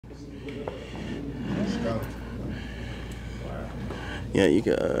Let's go. Wow. Yeah, you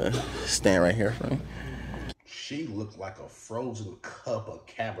can stand right here for me. She looked like a frozen cup of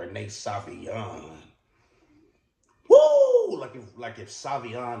Cabernet Sauvignon. Woo! Like if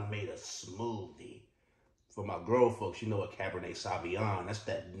Sauvignon made a smoothie. For my girl folks, you know what Cabernet Sauvignon, that's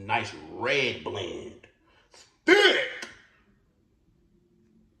that nice red blend. Thick!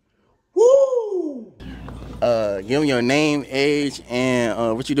 Woo! Give me your name, age,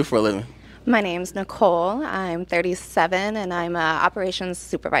 and what you do for a living. My name's Nicole. I'm 37 and I'm an operations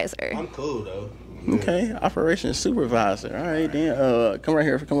supervisor. I'm cool though. Okay, operations supervisor. All right, then. Come right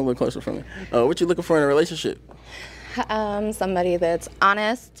here. Come a little closer for me. What you looking for in a relationship? Somebody that's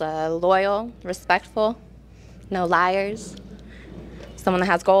honest, loyal, respectful, no liars. Someone that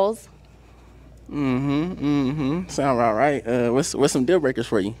has goals. Sound about right. What's some deal breakers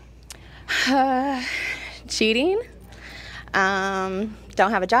for you? Cheating. Don't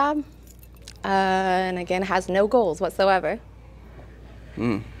have a job. And again, has no goals whatsoever.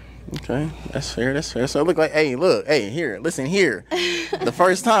 Okay, that's fair. That's fair. So it look like, hey, here, listen here. The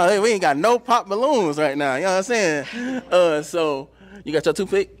first time, hey, we ain't got no pop balloons right now. You know what I'm saying? So you got your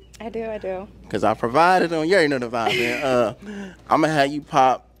toothpick? I do. Cause I provided them. You already know the vibe, man. I'm gonna have you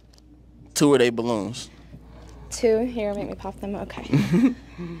pop 2 of they balloons. 2? Here, make me pop them. Okay.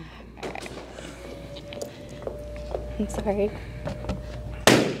 All right. I'm sorry.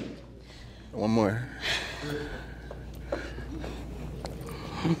 One more.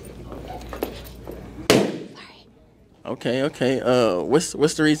 Okay. What's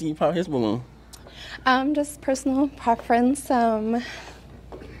the reason you pop his balloon? Just personal preference.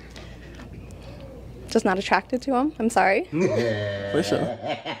 Just not attracted to him. I'm sorry. For sure.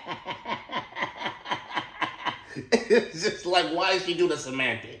 It's just like, why did she do the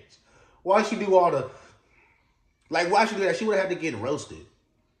semantics? Why she do all the... Like, why she do that? She would have had to get roasted.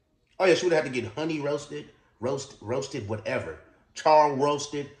 Oh, yeah, she would have had to get honey roasted, roasted, whatever. Char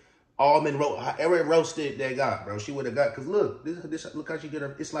roasted, almond roast, every roasted they got, bro. She would have got, because look, this, look how she get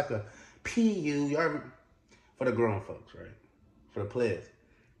her, it's like a PU, for the grown folks, right? For the players.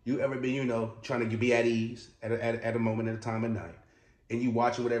 You ever been, you know, trying to be at ease at a moment at a time of night, and you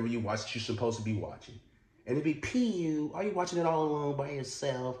watching whatever you watch that you're supposed to be watching. And it'd be PU, are you watching it all alone by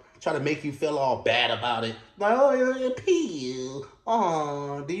yourself? Trying to make you feel all bad about it. Like, oh, yeah, PU.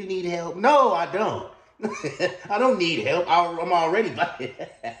 Oh, do you need help? No, I don't. I don't need help. I'm already by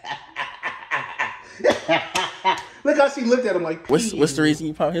it. Look how she looked at him like, What's the reason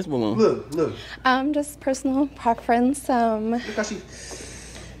you pop his balloon? Look. Just personal preference. Look how she...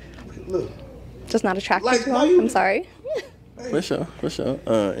 Look. Just not attracted Like, to why him. you- I'm sorry. For sure.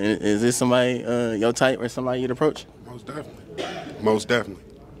 Is this somebody your type or somebody you'd approach? Most definitely.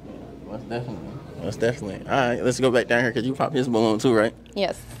 All right, let's go back down here because you pop his balloon too, right?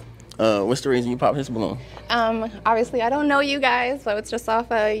 Yes. What's the reason you pop his balloon? Obviously, I don't know you guys, so it's just off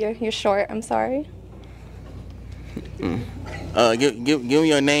you're short. I'm sorry. Give me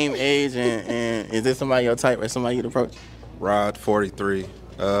your name, age, and is this somebody your type or somebody you'd approach? Rod, 43.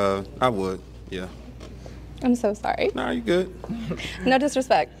 I would, yeah. I'm so sorry. Nah, you good. No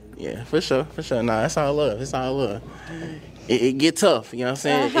disrespect. Yeah, for sure. Nah, that's all love. It get tough, you know what I'm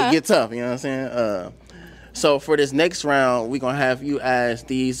saying? It get tough, you know what I'm saying? So for this next round, we're going to have you ask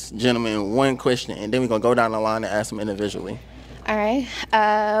these gentlemen one question, and then we're going to go down the line and ask them individually. All right.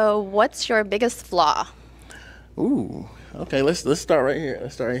 What's your biggest flaw? Ooh, okay, let's start right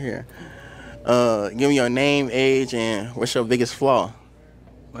here. Give me your name, age, and what's your biggest flaw?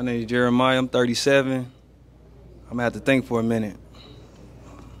 My name is Jeremiah. I'm 37. I'm gonna have to think for a minute.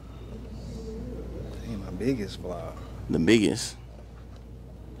 Dang, my biggest flaw. The biggest.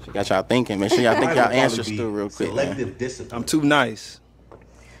 She got y'all thinking. Make sure y'all think y'all answers through real quick. Selective discipline. I'm too nice.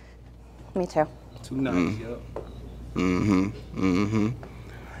 Me too. Too nice, yup.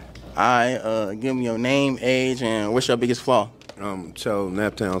 All right, give me your name, age, and what's your biggest flaw? Cho,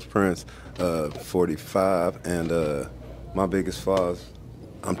 Naptown's Prince, 45, and my biggest flaw is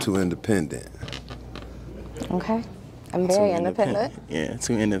I'm too independent. Okay. I'm very independent. Yeah,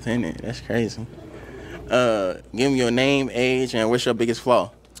 too independent. That's crazy. Give me your name, age, and what's your biggest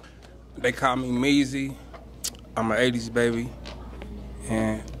flaw? They call me Measy. I'm an 80s baby.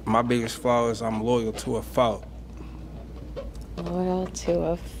 And my biggest flaw is I'm loyal to a fault. Loyal to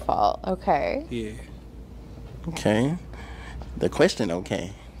a fault. Okay. Yeah. Okay. The question,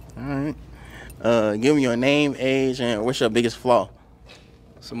 okay. All right. Give me your name, age, and what's your biggest flaw?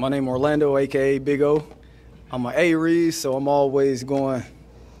 So my name Orlando, a.k.a. Big O. I'm an A-Reed, so I'm always going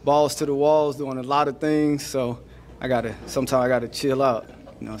balls to the walls, doing a lot of things. So sometimes I gotta chill out,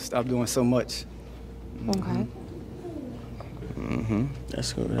 stop doing so much. Okay.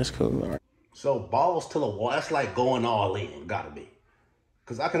 That's cool. That's cool. All right. So balls to the wall. That's like going all in. Gotta be.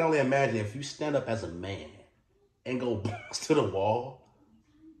 Because I can only imagine if you stand up as a man and go balls to the wall,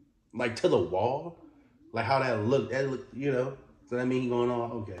 like to the wall, like how that look, you know. So that mean he going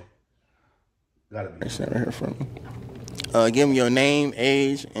on? Okay. Gotta be. Right here from me. Give me your name,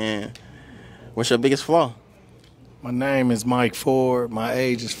 age, and what's your biggest flaw? My name is Mike Ford. My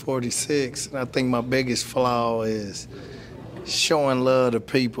age is 46. And I think my biggest flaw is showing love to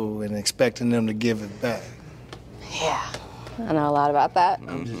people and expecting them to give it back. Yeah, I know a lot about that.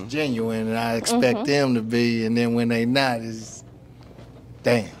 I'm just genuine, and I expect them to be, and then when they not, it's,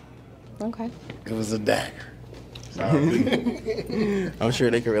 damn, Okay. it was a dagger. I'm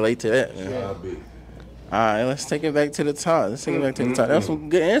sure they can relate to that. Man. Gotta be. All right, let's take it back to the top. That's some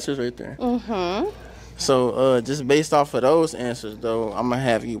good answers right there. So, just based off of those answers, though, I'm gonna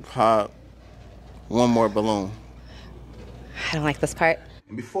have you pop one more balloon. I don't like this part.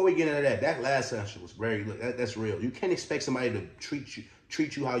 And before we get into that, that last answer was very good. That's real. You can't expect somebody to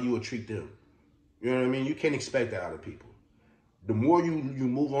treat you how you would treat them. You know what I mean? You can't expect that out of people. The more you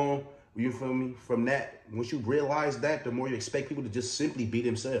move on, you feel me, from that, once you realize that, the more you expect people to just simply be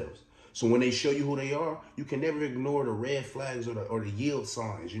themselves. So when they show you who they are, you can never ignore the red flags or the yield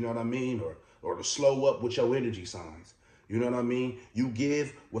signs, you know what I mean? Or the slow up with your energy signs. You know what I mean? You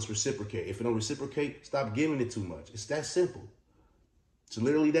give what's reciprocate. If it don't reciprocate, stop giving it too much. It's that simple. It's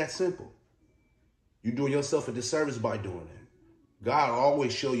literally that simple. You're doing yourself a disservice by doing that. God will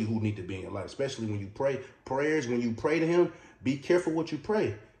always show you who need to be in your life, especially when you pray. Prayers, when you pray to him, be careful what you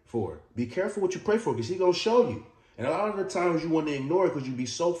pray for. Be careful what you pray for, because he's going to show you. And a lot of the times you want to ignore it because you be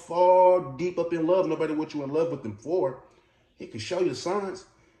so far deep up in love, no matter what you're in love with him for. He can show you the signs.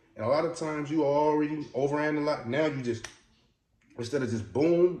 And a lot of times you already overanalyze. Now you just, instead of just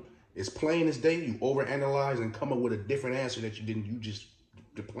boom, it's plain as day, you overanalyze and come up with a different answer that you didn't. You just,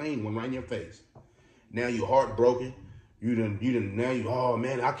 the plain one right in your face. Now you're heartbroken. Now you, oh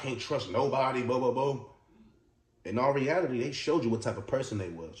man, I can't trust nobody, blah, blah, blah. In all reality, they showed you what type of person they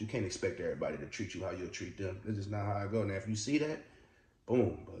was. You can't expect everybody to treat you how you'll treat them. This is not how I go. Now, if you see that,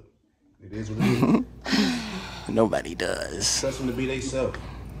 boom, but it is what it is. Nobody does. Trust them to be themselves.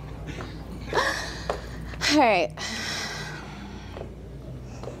 All right.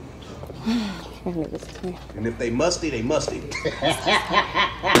 And if they musty, they musty.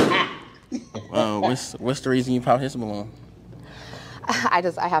 What's the reason you pop his balloon? I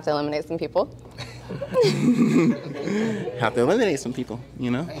have to eliminate some people. Have to eliminate some people,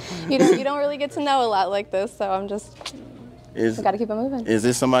 you know? You don't really get to know a lot like this, so I'm just got to keep it moving. Is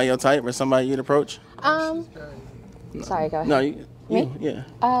this somebody your type or somebody you'd approach? Sorry, go ahead. No, Me? Yeah.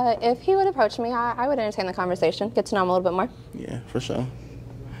 If he would approach me, I would entertain the conversation, get to know him a little bit more. Yeah, for sure.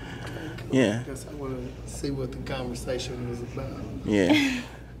 Yeah. I guess I want to see what the conversation was about. Yeah.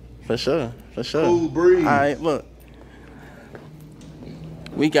 For sure. Cool breeze. All right, look.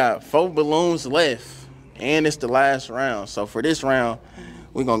 We got 4 balloons left, and it's the last round. So for this round,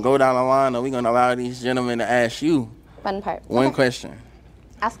 we're going to go down the line, and we're going to allow these gentlemen to ask you Fun part. one question.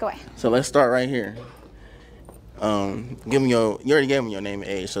 Ask away. So let's start right here. You already gave me your name and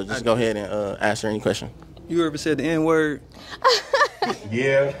age, so just go ahead and answer any question. You ever said the N-word?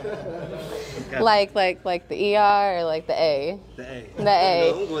 Yeah. Like the ER or like the A? The A. The A. No,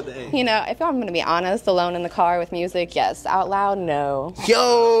 I'm going with the A. You know, if I'm going to be honest, alone in the car with music, yes. Out loud, no.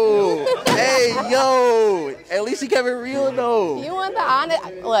 Yo! Hey, yo! At least he kept it real, though. You want the honest...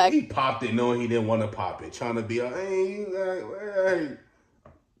 Look. He popped it knowing he didn't want to pop it. Trying to be like, hey.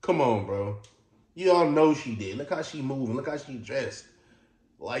 Come on, bro. You all know she did. Look how she moving. Look how she dressed.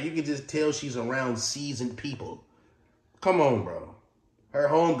 Like, you can just tell she's around seasoned people. Come on, bro. Her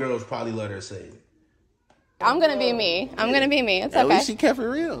homegirls probably let her say it. I'm going to be me. It's At okay. least she kept it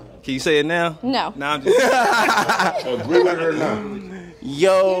real. Can you say it now? No. No, I'm just... Agree with her now.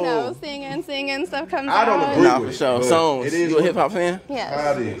 Yo! You know, singing stuff comes out. I don't agree Nah, with for it, sure. but Songs. it is You a what- hip-hop fan? Yes.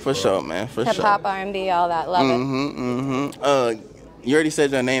 How it is, For bro. sure, man. For sure. Hip-hop, R&B, all that. Love it. You already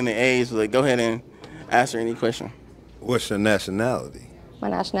said your name and age, but go ahead and answer any question. What's your nationality? My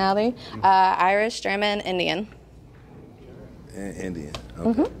nationality? Irish, German, Indian. Indian.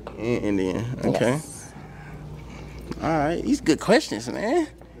 Okay. Indian. Okay. Yes. All right. These good questions, man.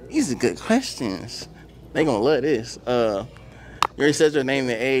 These are good questions. They gonna love this. You already said your name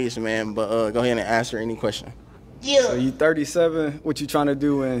and age, man, but go ahead and answer any question. So you 37. What you trying to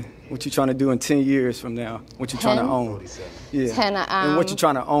do in 10 years from now? What you trying to 10? own? Yeah. 10, and what you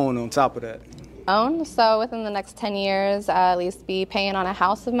trying to own on top of that? Own. So within the next 10 years, at least be paying on a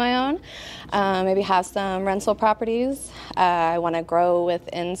house of my own. Maybe have some rental properties. I want to grow with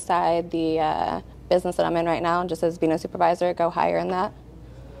inside the business that I'm in right now, just as being a supervisor, go higher in that.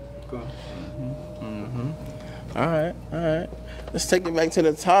 Cool. All right. Let's take it back to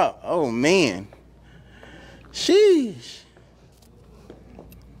the top. Oh, man. Sheesh.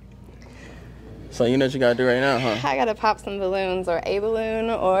 So you know what you gotta do right now, huh? I gotta pop some balloons, or a balloon,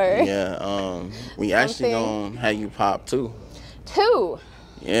 or Yeah, we actually gonna have you pop 2. 2.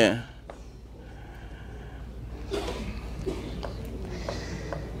 Yeah.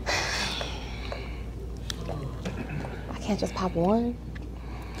 I can't just pop 1.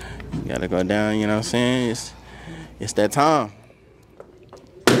 You gotta go down, you know what I'm saying? It's that time.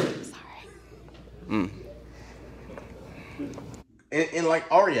 Sorry. In like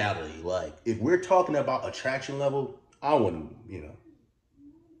our reality, like if we're talking about attraction level, I wouldn't,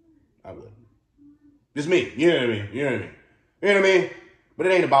 I wouldn't. Just me, you know what I mean? You know what I mean? But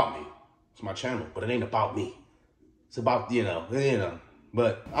it ain't about me. It's my channel, but it ain't about me. It's about,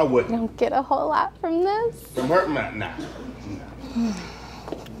 but I wouldn't. I don't get a whole lot from this. From her, nah.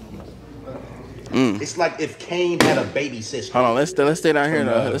 It's like if Kane had a baby sister. Hold on, let's stay down here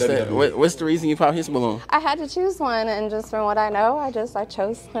though. WWE. What's the reason you pop his balloon? I had to choose one, and just from what I know, I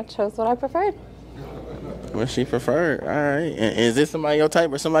chose what I preferred. What she preferred. All right. And is this somebody your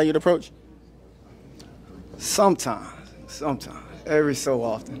type or somebody you'd approach? Sometimes. Every so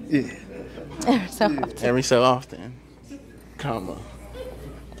often. Yeah. Every so often. Comma.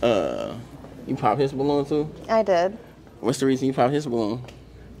 You pop his balloon too? I did. What's the reason you pop his balloon?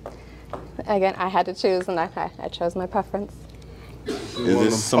 Again, I had to choose, and I chose my preference. Is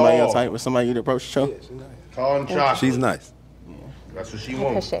this somebody your type or somebody you'd approach, Cho? Yeah, she's nice. Tall and chocolate. She's nice. That's what she I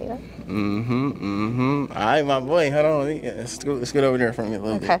wants. appreciate it. All right, my boy. Hold on. Let's get over there for me a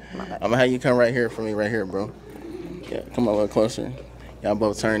little bit. Okay. I'm gonna have you come right here for me, right here, bro. Yeah, come a little closer. Y'all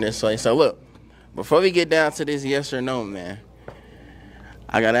both turn this way. So look, before we get down to this yes or no, man,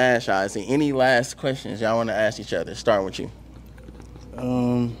 I gotta ask y'all, is there any last questions y'all wanna ask each other? Start with you.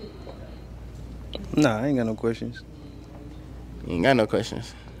 Nah, I ain't got no questions. You ain't got no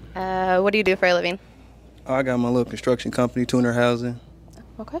questions. What do you do for a living? I got my little construction company, Tuner Housing,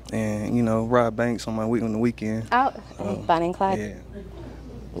 Okay. and rob banks on the weekend. Out. Bonnie and Clyde. Yeah.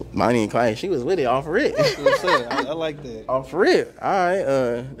 Bonnie and Clyde, she was with it off of it. That's what I'm saying. I like that. Off of it. All right.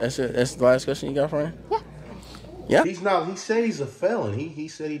 That's the last question you got for him? Yeah. Yeah. He's not. He said he's a felon. He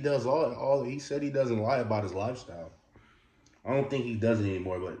said he does all. He said he doesn't lie about his lifestyle. I don't think he does it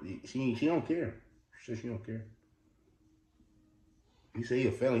anymore. But she don't care. She said she don't care. He said he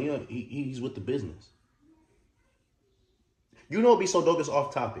a felon. He's with the business. It'd be so dope. It's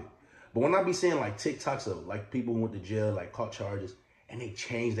off topic. But when I be seeing like TikToks of like people who went to jail, like caught charges, and they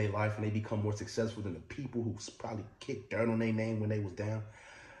change their life and they become more successful than the people who probably kicked dirt on their name when they was down.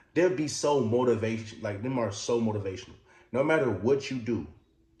 They'll be so motivational. Like, them are so motivational. No matter what you do,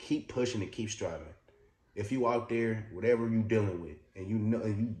 keep pushing and keep striving. If you out there, whatever you dealing with, and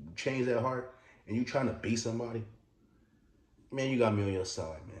you change that heart, and you trying to be somebody, man, you got me on your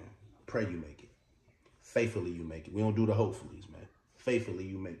side, man. Pray you make it. Faithfully you make it. We don't do the hopefullys, man. Faithfully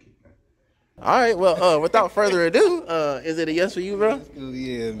you make it, man. All right. Well, without further ado, is it a yes for you, bro?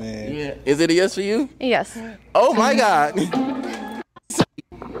 Yeah, man. Yeah. Is it a yes for you? Yes. Oh my God.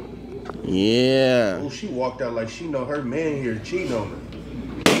 Yeah. Oh, she walked out like she know her man here cheating on her.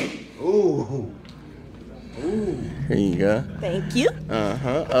 Ooh. Here you go. Thank you.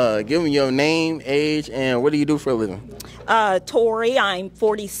 Give me your name, age, and what do you do for a living? Tori, I'm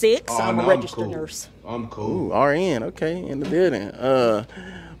 46. I'm a registered cool. nurse. I'm cool. Ooh, RN. Okay, in the building.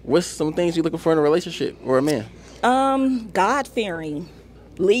 What's some things you looking for in a relationship or a man? God-fearing,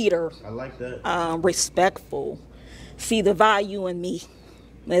 leader, I like that. respectful, see the value in me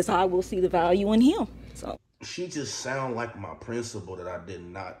as I will see the value in him. So She just sound like my principal that I did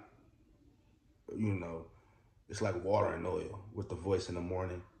not, it's like water and oil with the voice in the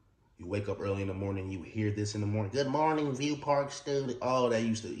morning. You wake up early in the morning, you hear this in the morning. Good morning, View Park student. Oh, that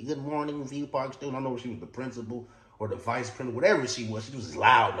used to, good morning, View Park student. I don't know if she was the principal or the vice principal, whatever she was just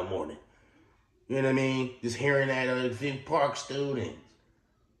loud in the morning. You know what I mean? Just hearing that View Park student.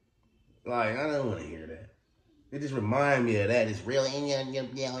 Like, I don't want to hear that. It just remind me of that. It's real,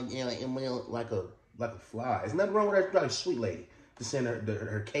 like a fly. There's nothing wrong with that, like a sweet lady. Just saying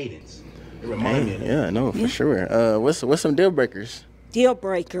her cadence. It reminds me of that. Yeah, no, for sure. What's some deal breakers? deal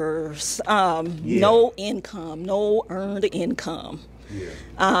breakers, no income, no earned income.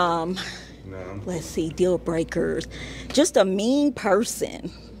 Yeah. Let's see, deal breakers. Just a mean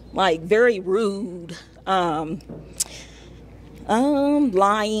person, like very rude, lying,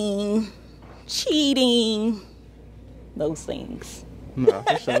 cheating, those things. No,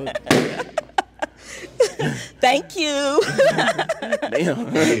 for sure. Thank you.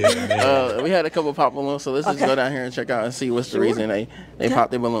 Damn. We had a couple pop balloons, so let's just go down here and check out and see what's the reason they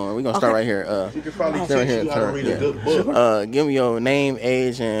popped their balloon. We're gonna start right here. You can probably teach you how to read a good book. Give me your name,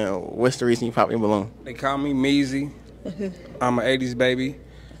 age, and what's the reason you popped your balloon. They call me Measy. I'm an 80s baby.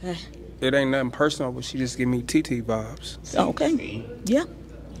 It ain't nothing personal, but she just give me TT vibes. Okay. Yeah.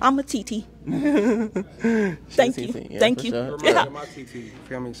 I'm a TT. Thank you. Yeah, Thank you. Sure. Yeah. My TT, you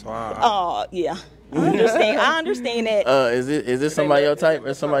feel me? So Yeah. I understand that. Is this somebody your type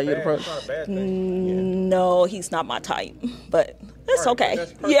or somebody you'd approach? No, he's not my type, but it's okay.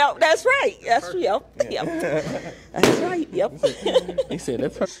 Yeah, that's right. That's That's right. Yep. He said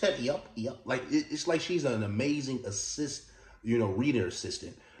that's perfect. Yep. Like it's like she's an amazing reader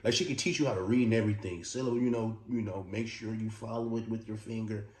assistant. Like she can teach you how to read and everything. Syllable, make sure you follow it with your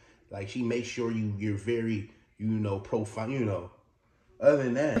finger. Like she makes sure you're very, profile. Other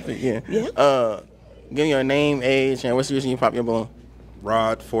than that, Yeah. Give me your name, age, and what's the reason you pop your balloon.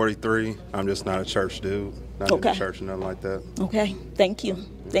 Rod, 43. I'm just not a church dude. Not in the church or nothing like that. Okay. Thank you.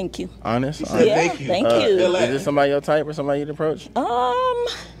 Honest. Yeah. Thank you. Thank you. Is this somebody your type or somebody you'd approach?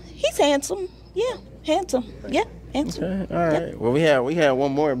 He's handsome. Yeah, handsome. Yeah, handsome. Okay. All right. Well, we had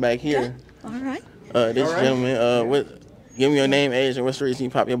one more back here. All right. This gentleman. Give me your name, age, and what's the reason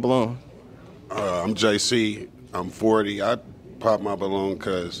you pop your balloon. I'm JC. I'm 40. I popped my balloon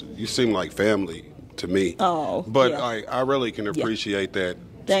because you seem like family to me. Oh, but yeah. I really can appreciate that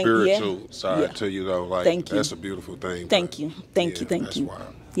spiritual side to you, though. Like, Thank you. That's a beautiful thing. Thank you. Thank you.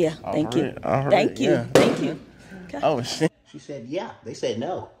 Yeah, thank you. All right. Thank you. Yeah. Thank you. Okay. Oh shit. she said, yeah. They said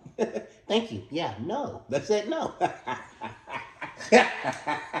no. Thank you. Yeah, no. They said no.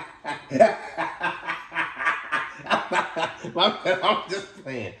 I'm just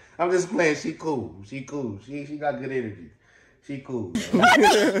playing. She cool. She got good energy. She cool.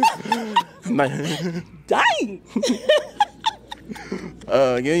 Dang.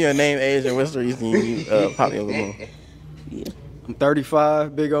 Give me your name, age, and what's the reason you pop your balloon. I'm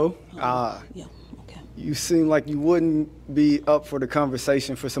 35, Big O. Yeah. Okay. You seem like you wouldn't be up for the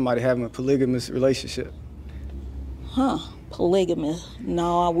conversation for somebody having a polygamous relationship. Polygamous?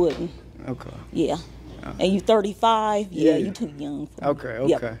 No, I wouldn't. Okay. Yeah. And you 35? Yeah, you too young for me. Okay.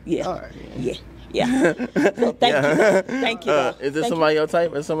 Yep. Yeah. All right. Yeah. Well, thank you. Thank you. Is this somebody your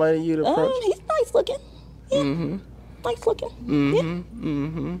type or somebody you'd approach? He's nice looking. Yeah. Mm-hmm. Nice looking. Mm-hmm.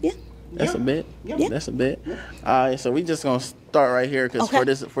 Mm-hmm. Yeah. That's a bit. Yeah. That's a bit. All right, so we just gonna start right here because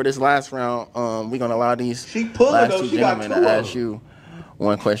for this last round, we're gonna allow these last two gentlemen to ask you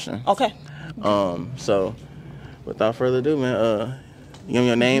one question. Okay. So without further ado, man, give me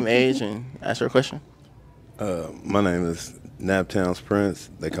your name, age, and ask your question. My name is Naptown's Prince.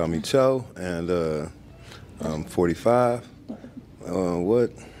 They call me Cho, and I'm 45.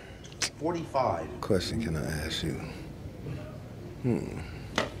 What 45 question can I ask you?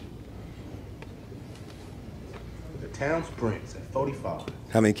 The town's prince at 45.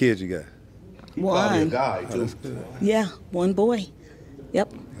 How many kids you got? He probably a guy too. That's good. Yeah, one boy.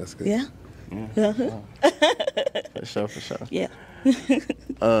 Yep. That's good. Yeah. For sure. Yeah.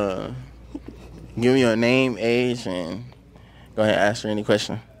 Give me your name, age, and go ahead and ask her any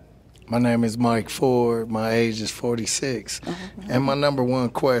question. My name is Mike Ford. My age is 46. And my number one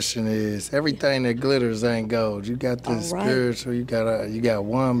question is, everything that glitters ain't gold. You got this spiritual, you got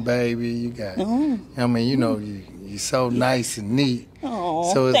one baby, you got, I mean, you're so nice and neat.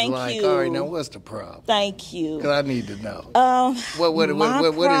 Oh, so it's thank like, you. all right, now what's the problem? Thank you. Because I need to know. What is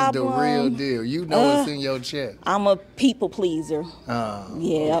the real deal? You know it's in your chest. I'm a people pleaser.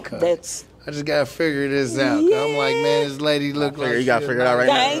 Yeah, okay. that's... I just gotta figure this out. Yeah. I'm like, man, this lady look like you gotta figure it out right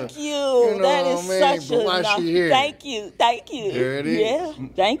now. Thank you. That is such a... Why she here? Thank you. There it is. Yeah,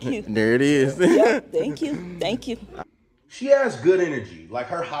 thank you. There it is. Yeah, thank you. She has good energy. Like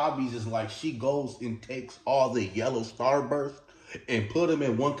her hobbies is like she goes and takes all the yellow starbursts and put them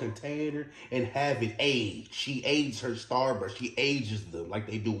in one container and have it aged. She ages her starburst. She ages them like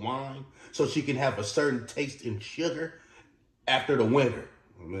they do wine, so she can have a certain taste in sugar after the winter.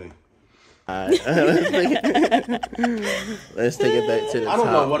 Let's take it back to the top. I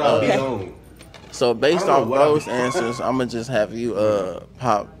don't know what I'll be on. So based off those answers, I'm gonna just have you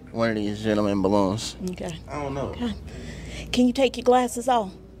pop one of these gentlemen balloons. Okay. I don't know. Okay. Can you take your glasses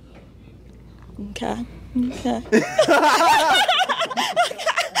off? Okay. That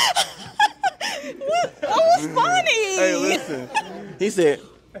was funny. Hey, listen. He said.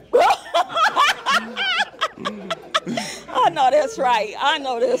 I know that's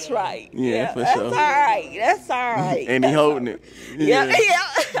right. Yeah, for that's sure. That's all right. And he holding it. Yeah.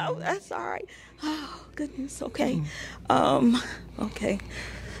 That's all right. Oh, goodness. Okay. Okay.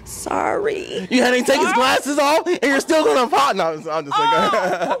 Sorry. You had him take his glasses off, and you're still gonna pop. No, I'm just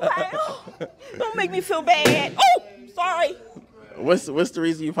like. Okay. Don't make me feel bad. Oh, sorry. What's the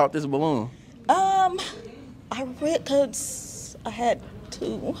reason you popped this balloon? I read because I had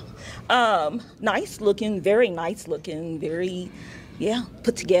to. Nice looking, very nice looking, very,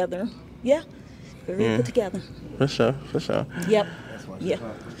 put together. Yeah, very put together. For sure. Yep. Yeah.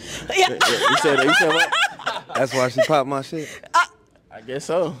 You said what? That's why she popped my shit. I guess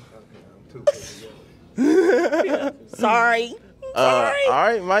so. Sorry. All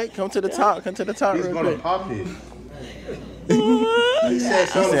right, Mike, come to the top. Come to the top. He's real gonna quick. pop it. He said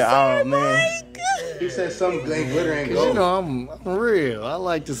something. Oh man. He said something glitter ain't You gold. know, I'm real. I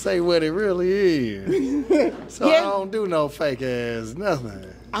like to say what it really is. So I don't do no fake ass nothing.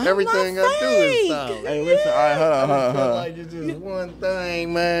 Everything I do is solid. Hey, listen. All right, hold I on. feel like it's just one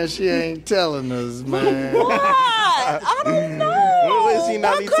thing, man. She ain't telling us, man. What? I don't know. What is he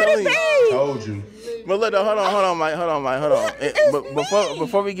not What could telling it you? be? Told you. But look, hold on, Mike. But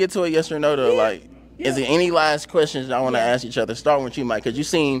before we get to a yes or no, though, like, is there any last questions I want to ask each other? Starting with you, Mike, because you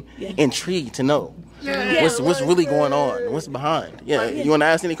seem intrigued to know what's really going on, what's behind. Yeah, you want to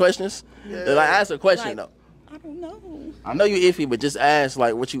ask any questions? Like, ask a question though. I don't know. I know you iffy, but just ask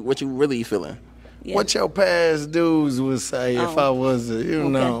like what you really feeling. Yeah. What your past dudes would say if I was,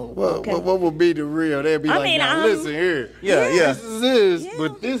 what would be the real? They'd be now listen here. This is this,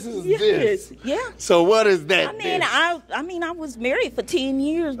 but this is this. Yeah. So what is that? I mean, I was married for 10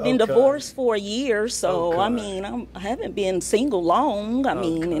 years, been divorced for a year, so I mean, I haven't been single long. I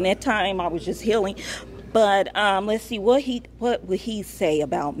mean, in that time I was just healing. But let's see what would he say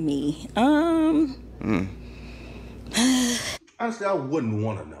about me? Honestly, I wouldn't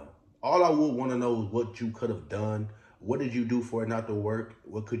want to know. All I would want to know is what you could have done. What did you do for it not to work?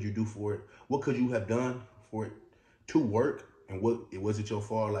 What could you do for it? What could you have done for it to work? And was it your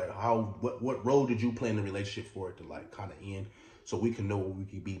fault? Like what role did you play in the relationship for it to like kind of end? So we can know what we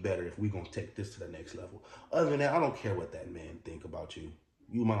can be better if we're gonna take this to the next level. Other than that, I don't care what that man think about you.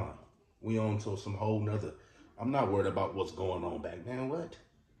 You mine. We on to some whole nother. I'm not worried about what's going on back then. What?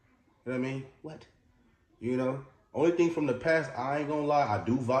 You know what I mean? What? You know? Only thing from the past, I ain't gonna lie, I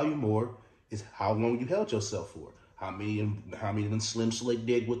do value more, is how long you held yourself for. How many of them Slim Slick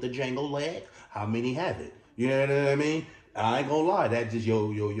did with the Django leg? How many have it? You know what I mean? I ain't gonna lie, that just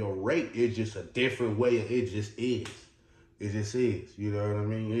your rate is just a different way. It just is. It just is. You know what I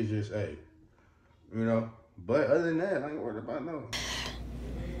mean? It's just, hey, you know. But other than that, I ain't worried about no.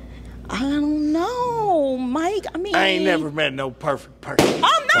 I don't know, Mike. I mean, I ain't never met no perfect person.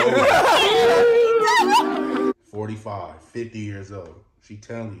 I'm not. 45, 50 years old. She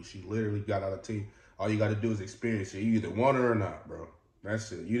telling you, she literally got out of team. All you got to do is experience it. You either want her or not, bro.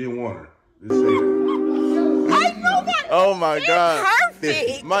 That's it. You didn't want her. Just say it. I know that. Oh my God,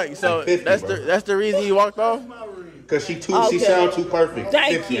 Perfect. Mike. So Like 50, that's the reason you walked off. Cause she sound too perfect.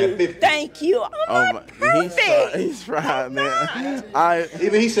 Thank 50 you. at 50. Thank you. I'm not perfect. He's fried, man.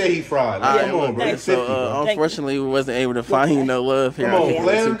 Even he said he fried. Like, come on, bro. Right, It's 50, bro. so unfortunately, we wasn't able to find you no love here. Come on, It's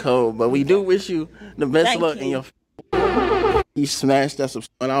Blair. too cold, but we do wish you the best Thank luck you. in your. You smashed that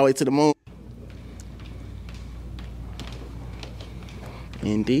subscribe all the way to the moon.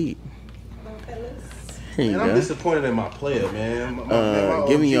 Indeed. Here you Man, I'm go. disappointed in my player, man. My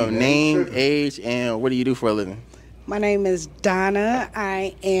Give me OG, your man. name, Tripping. age, and what do you do for a living? My name is Donna.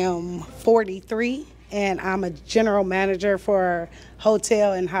 I am 43, and I'm a general manager for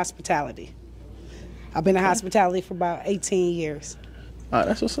hotel and hospitality. I've been in hospitality for about 18 years.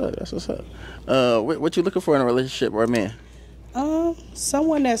 That's what's up. That's what's up. What you looking for in a relationship or a man?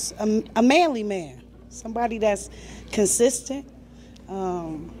 Someone that's a manly man. Somebody that's consistent,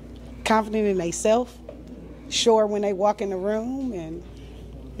 confident in themselves, sure when they walk in the room, and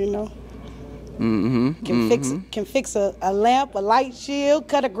can fix a lamp, a light shield,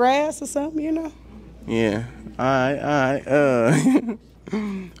 cut a grass or something, Yeah. All right.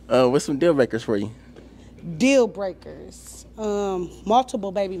 What's some deal breakers for you? Deal breakers,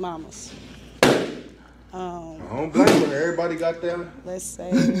 multiple baby mamas. I don't blame her. Everybody got them. Let's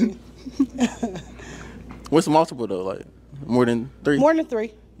say What's multiple though? Like more than 3? more than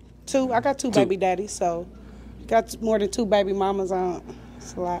 3. 2. I got 2 baby daddies, so got more than 2 baby mamas on.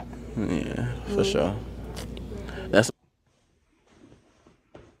 It's a lot. Yeah, for sure. That's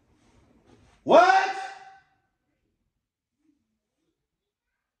What?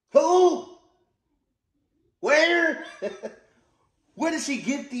 Who? Where? Where did she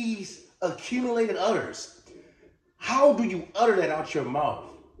get these accumulated utters? How do you utter that out your mouth?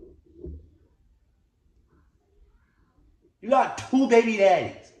 You got 2 baby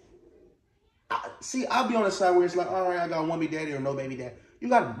daddies. See, I'll be on the side where it's like, all right, I got 1 baby daddy or no baby daddy. You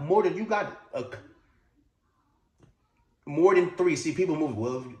got more than three. See, people move.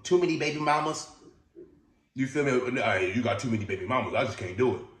 Well, too many baby mamas. You feel me? Hey, you got too many baby mamas. I just can't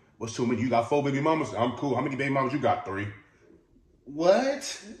do it. What's too many? You got 4 baby mamas? I'm cool. How many baby mamas you got? 3.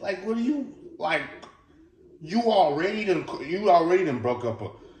 What? Like, what are you like? You already done broke up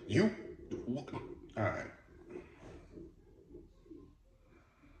all right.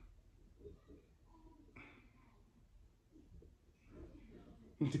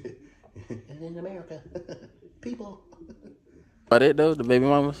 In America, people. But it though, the baby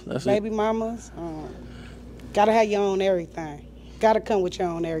mamas. That's baby mamas. Gotta have your own everything. Gotta come with your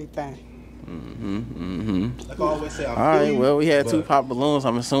own everything. Like I always say, all right. Well, we had 2 pop balloons.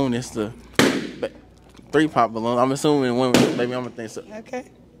 I'm assuming it's the 3 pop balloons. I'm assuming one baby mama thinks so.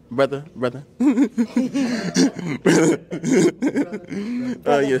 Okay. Brother.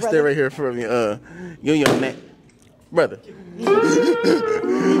 Yeah, stay right here for me. Give me your name, brother.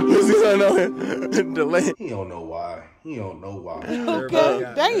 Delay. He don't know why.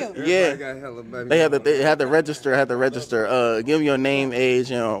 Okay, damn. Yeah, they had to register. Give me your name,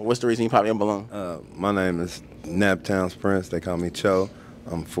 age, and what's the reason you pop your balloon? My name is Naptown's Prince. They call me Cho.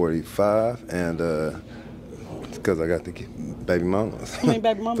 I'm 45, and it's because I got the baby mamas. How many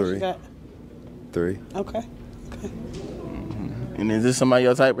baby mamas you got? 3. Okay. And is this somebody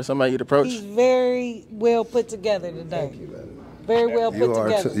your type or somebody you'd approach? He's very well put together today. Thank you, baby. Very well put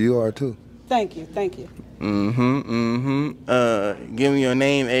together. You are too. Thank you. Give me your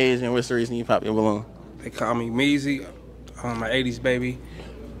name, age, and what's the reason you pop your balloon? They call me Measy. I'm an 80s baby.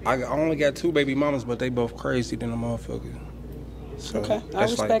 I only got 2 baby mamas, but they both crazy than a motherfucker. So okay, I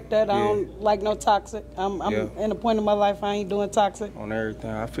respect that. I don't like no toxic. I'm in a point in my life I ain't doing toxic. On everything,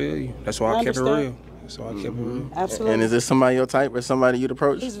 I feel you. That's why I kept it real. Absolutely. And is this somebody your type or somebody you'd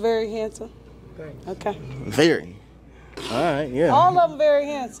approach? He's very handsome. Okay. Very. All right, yeah. All of them very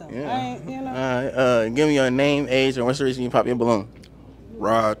handsome. Yeah. I ain't, All right, give me your name, age, and what's the reason you pop your balloon?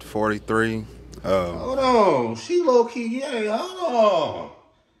 Rod, 43. Hold on. She low key, yeah, hold on.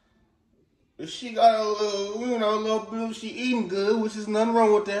 She got a little, she eating good, which is nothing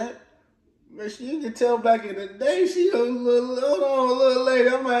wrong with that. But you can tell back in the day, she a little lady.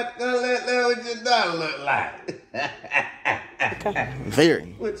 I'm going to let that what your daughter look like. Okay.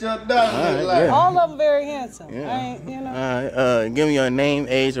 Very. What your daughter look like. Yeah. All of them very handsome. Yeah. I ain't, All right, give me your name,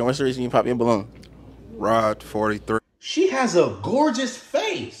 age, and what's the reason you pop your balloon? Rod, 43. She has a gorgeous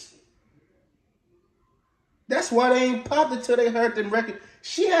face. That's why they ain't popped until they heard them record.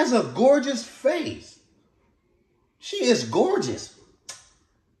 She has a gorgeous face. She is gorgeous.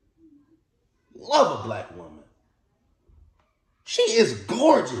 Love a black woman. She is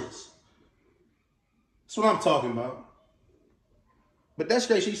gorgeous. That's what I'm talking about. But that's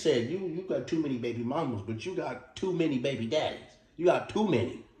great. She said, you got too many baby mamas, but you got too many baby daddies. You got too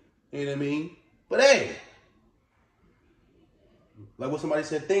many. You know what I mean? But hey, like what somebody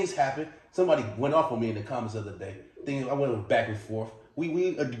said, things happen. Somebody went off on me in the comments the other day. I went back and forth.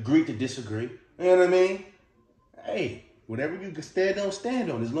 We agreed to disagree. You know what I mean? Hey, whatever you can stand on. As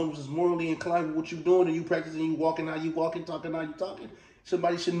long as it's morally inclined with what you're doing and you practicing, you walking, talking how you talking.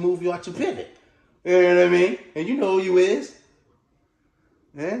 Somebody shouldn't move you out your pivot. You know what I mean? And you know who you is.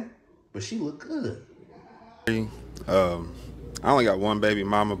 Yeah? But she look good. I only got 1 baby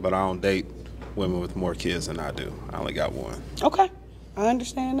mama, but I don't date women with more kids than I do. I only got 1. Okay. I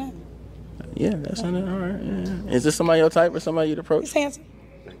understand that. Yeah, that's all right. Yeah. Is this somebody your type or somebody you'd approach? He's handsome.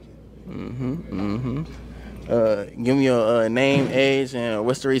 Give me your name, age, and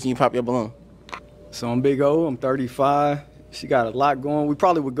what's the reason you pop your balloon? So I'm Big O. I'm 35. She got a lot going. We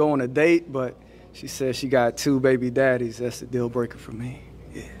probably would go on a date, but she said she got 2 baby daddies. That's a deal breaker for me.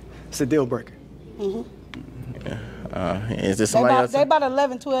 Yeah, it's a deal breaker. Is this somebody else? They about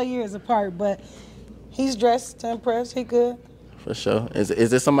 11, 12 years apart, but he's dressed to impress. He good. For sure. Is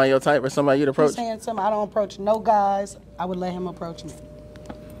this somebody your type or somebody you'd approach? He's handsome. I don't approach no guys. I would let him approach me.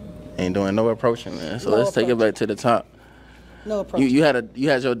 Ain't doing no approaching, man. So No let's take it back to the top. No approach. You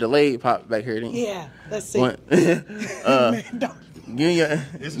had your delayed pop back here, didn't you? Yeah. Let's see. This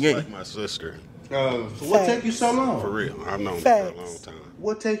is like my sister. So what take you so long? For real. I've known her for a long time.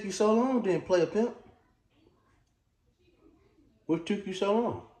 What take you so long then, play a pimp? What took you so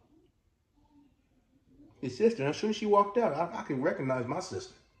long? His sister. As soon as she walked out, I can recognize my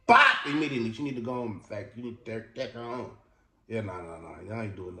sister. Bop! Immediately. She need to go home. In fact, you need to take her home. Yeah, no. I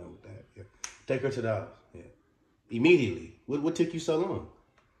ain't doing nothing with that. Yeah. Take her to the house. Yeah. Immediately. What took you so long?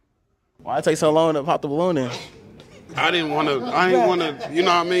 Why it take so long to pop the balloon in? I didn't want to, you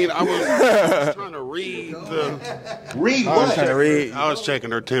know what I mean? I was trying to read the. Read I was what? trying to read. I was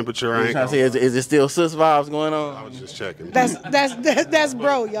checking her temperature. I I'm ain't trying to gonna- see, is it still sis vibes going on? I was just checking. That's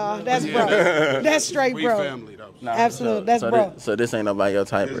bro, y'all. That's bro. That's straight We bro. family though. Nah, Absolutely. That's bro. So this ain't nobody your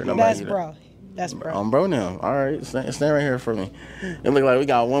type or nobody. That's you- bro. That's bro. I'm bro now. All right, stand right here for me. It look like we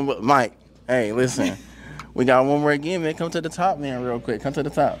got one. Mike, hey, listen, we got one more again, man. Come to the top, man, real quick. Come to the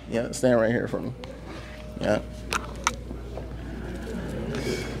top. Yeah, stand right here for me. Yeah.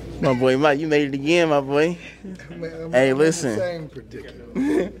 My boy Mike, you made it again, my boy. Man, Hey, I'm in listen. the same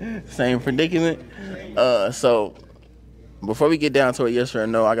predicament. Same predicament. So before we get down to a yes or a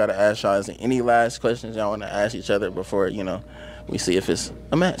no, I gotta ask y'all: is there any last questions y'all want to ask each other before we see if it's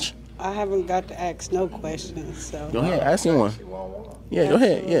a match? I haven't got to ask no questions, so. Go ahead, ask him one. Yeah, go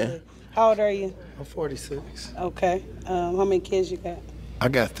ahead. Yeah. How old are you? I'm 46. Okay. How many kids you got? I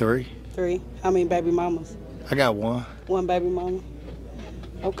got 3. 3. How many baby mamas? I got 1. 1 baby mama.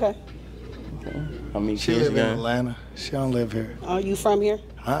 Okay. How many She kids live you in got? Atlanta. She don't live here. Are you from here?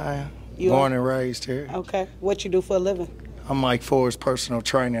 I am. You Born are? and raised here. Okay. What you do for a living? I'm Mike Ford's personal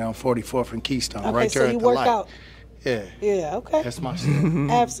trainer on 44th and Keystone, Okay, right there so at you the work light. out. Yeah, Yeah. Okay. that's my stuff.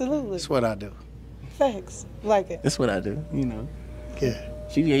 Absolutely. That's what I do. Facts. Like it. That's what I do. Yeah.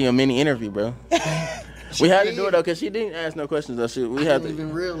 She gave you a mini interview, bro. We had to do it though, cause she didn't ask no questions though. We had I didn't to.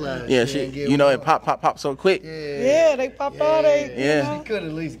 even realize. Yeah, she she. didn't get You know, one. it pop so quick. Yeah, they popped all they. Yeah. She could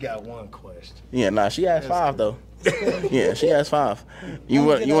at least got 1 question. Yeah, nah, she asked 5 though. Yeah, she asked 5. You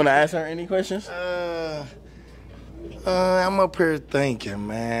want to ask her any questions? I'm up here thinking,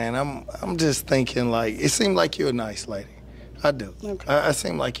 man. I'm just thinking like it seemed like you're a nice lady. I do. Okay. I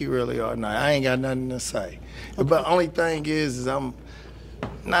seem like you really are nice. I ain't got nothing to say. But only thing is I'm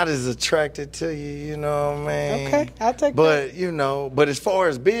not as attracted to you, you know what I mean? Okay, I'll take But but as far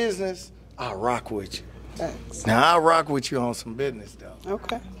as business, I rock with you. Thanks. Now I rock with you on some business though.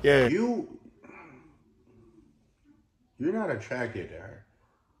 Okay. Yeah. You're not attracted to her.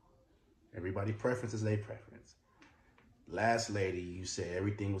 Everybody preference is their preference. Last lady, you said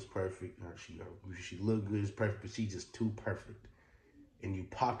everything was perfect. She looked good, it's perfect, but she's just too perfect. And you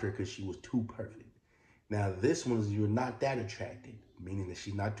popped her because she was too perfect. Now this one is you're not that attracted, meaning that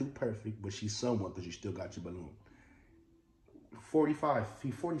she's not too perfect, but she's somewhat because you still got your balloon. 45,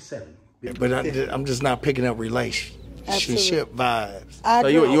 47. But I'm just not picking up relationship vibes. So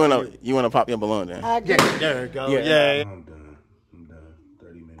you wanna pop your balloon then? Yeah, there it goes. Yeah. I'm done.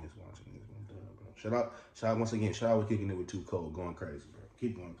 30 minutes watching this. I'm done, bro. Shout out once again. Shout out with kicking it with Too Cold. Going crazy, bro.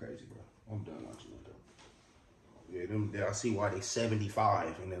 Keep going crazy, bro. I'm done watching it, though. Yeah, I see why they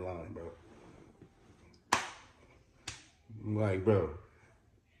 75 in that line, bro. I'm like, bro.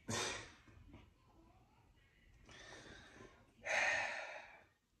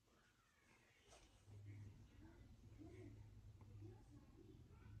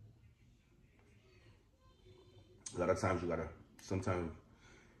 A lot of times you gotta, sometimes,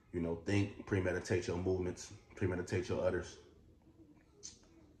 think, premeditate your movements, premeditate your utters.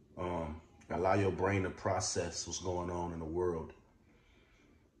 Allow your brain to process what's going on in the world.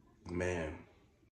 Man,